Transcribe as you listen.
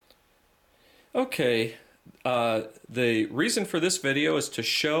Okay, the reason for this video is to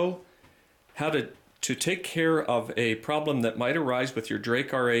show how to take care of a problem that might arise with your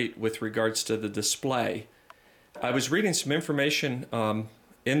Drake R8 with regards to the display. I was reading some information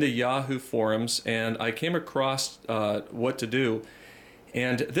in the Yahoo forums and I came across what to do.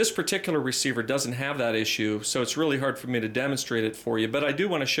 And this particular receiver doesn't have that issue, so it's really hard for me to demonstrate it for you, but I do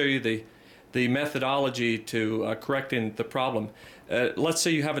want to show you the methodology to correcting the problem. Let's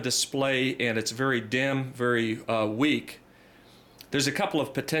say you have a display and it's very dim, very weak. There's a couple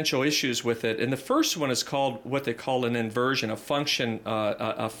of potential issues with it, and the first one is called what they call an inversion,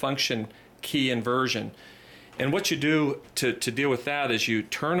 a function key inversion. And what you do to deal with that is you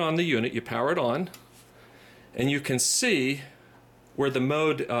turn on the unit, you power it on, and you can see where the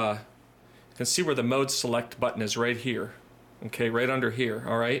mode select button is right here. Okay, right under here.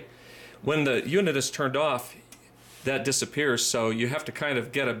 All right. When the unit is turned off, that disappears, so you have to kind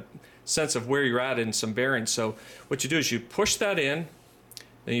of get a sense of where you're at in some bearings. So what you do is you push that in,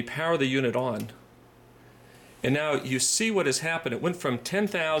 and you power the unit on. And now you see what has happened. It went from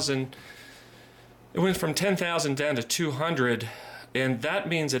 10,000 down to 200, and that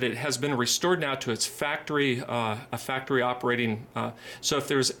means that it has been restored now to its factory operating. So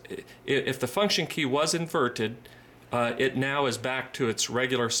if the function key was inverted, it now is back to its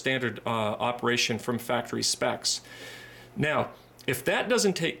regular standard operation from factory specs. Now, if that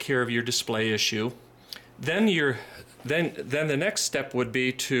doesn't take care of your display issue, then the next step would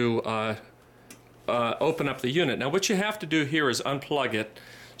be to open up the unit. Now, what you have to do here is unplug it.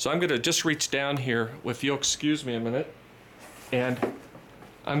 So I'm going to just reach down here, if you'll excuse me a minute, and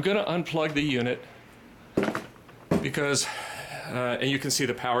I'm going to unplug the unit because, and you can see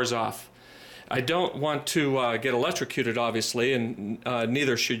the power's off. I don't want to get electrocuted, obviously, and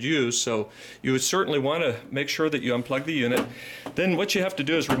neither should you, so you would certainly want to make sure that you unplug the unit. Then what you have to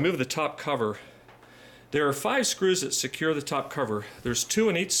do is remove the top cover. There are 5 screws that secure the top cover. There's 2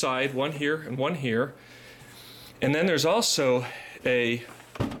 on each side, one here and one here. And then there's also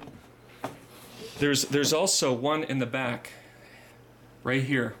there's also one in the back, right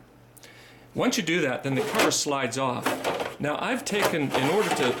here. Once you do that, then the cover slides off. Now I've taken, in order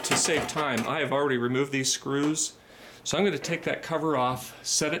to save time, I have already removed these screws. So I'm going to take that cover off,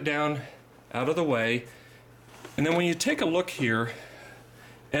 set it down out of the way, and then when you take a look here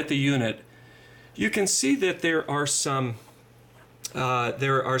at the unit, you can see that there are some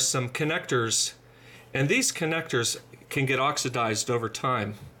connectors, and these connectors can get oxidized over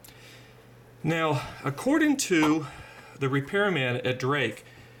time. Now, according to the repairman at Drake,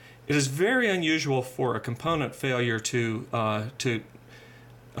 it is very unusual for a component failure to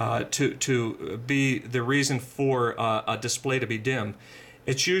be the reason for a display to be dim.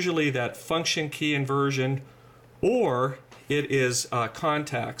 It's usually that function key inversion, or it is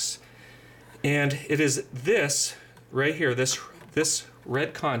contacts. And it is this right here, this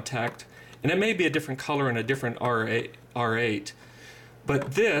red contact, and it may be a different color and a different R8,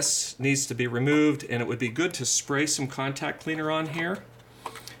 but this needs to be removed, and it would be good to spray some contact cleaner on here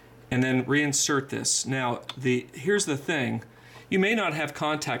and then reinsert this. Now, here's the thing. You may not have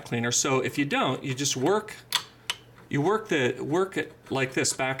contact cleaner, so if you don't, you just work it like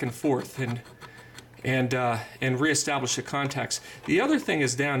this back and forth and reestablish the contacts. The other thing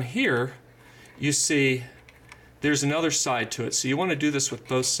is down here, you see there's another side to it. So you want to do this with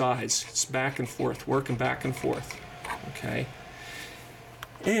both sides. It's back and forth, working back and forth. Okay.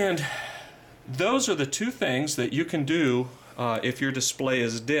 And those are the 2 things that you can do if your display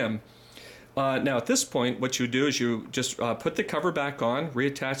is dim. Now at this point, what you do is you just put the cover back on,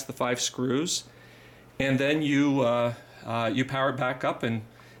 reattach the 5 screws, and then you power it back up and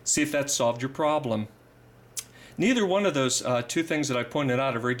see if that solved your problem. Neither one of those 2 things that I pointed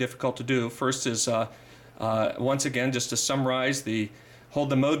out are very difficult to do. First is, once again, just to summarize,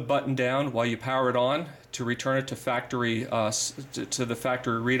 hold the mode button down while you power it on to return it to factory to the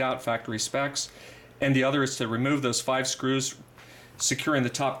factory readout, factory specs. And the other is to remove those 5 screws securing the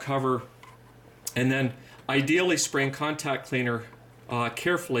top cover, and then ideally spraying contact cleaner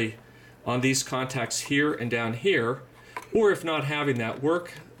carefully on these contacts here and down here. Or if not having that,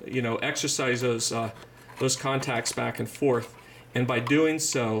 exercise those contacts back and forth, and by doing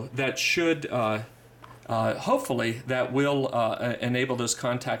so, that should hopefully that will enable those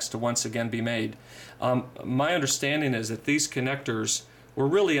contacts to once again be made. My understanding is that these connectors were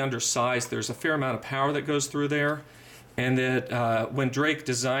really undersized. There's a fair amount of power that goes through there, and that when Drake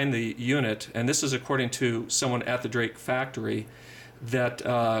designed the unit, and this is according to someone at the Drake factory, that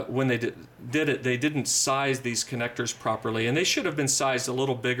when they did it, they didn't size these connectors properly, and they should have been sized a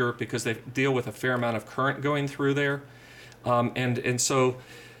little bigger because they deal with a fair amount of current going through there, and so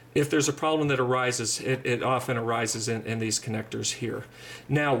if there's a problem that arises, it often arises in these connectors here.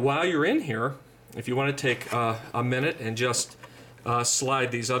 Now, while you're in here, if you want to take a minute and just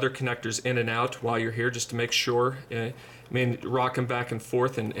slide these other connectors in and out while you're here, just to make sure, I mean, rock them back and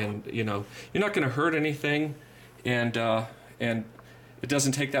forth, and you know, you're not going to hurt anything, and it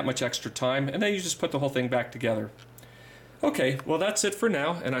doesn't take that much extra time, and then you just put the whole thing back together. Okay, well, that's it for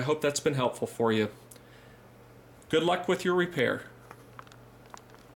now, and I hope that's been helpful for you. Good luck with your repair.